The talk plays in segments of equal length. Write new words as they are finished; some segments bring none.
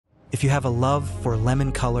If you have a love for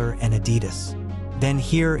lemon color and Adidas, then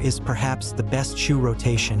here is perhaps the best shoe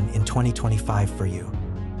rotation in 2025 for you.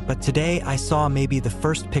 But today I saw maybe the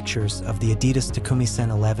first pictures of the Adidas Takumi Sen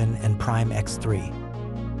 11 and Prime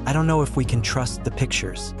X3. I don't know if we can trust the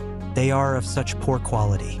pictures. They are of such poor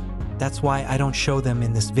quality. That's why I don't show them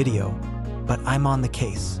in this video, but I'm on the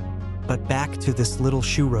case. But back to this little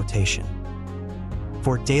shoe rotation.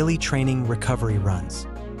 For daily training recovery runs,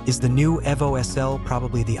 is the new EVO SL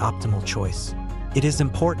probably the optimal choice? It is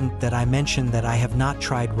important that I mention that I have not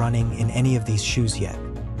tried running in any of these shoes yet.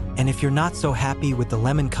 And if you're not so happy with the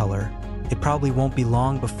lemon color, it probably won't be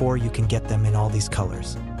long before you can get them in all these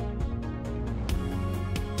colors.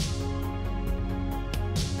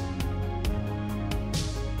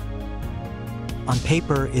 On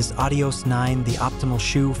paper, is Adios 9 the optimal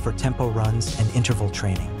shoe for tempo runs and interval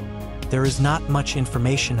training? There is not much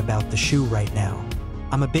information about the shoe right now.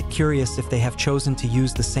 I'm a bit curious if they have chosen to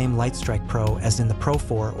use the same Lightstrike Pro as in the Pro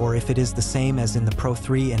 4 or if it is the same as in the Pro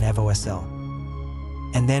 3 and EVO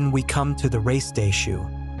SL. And then we come to the race day shoe.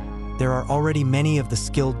 There are already many of the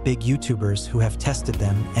skilled big YouTubers who have tested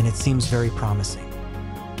them and it seems very promising.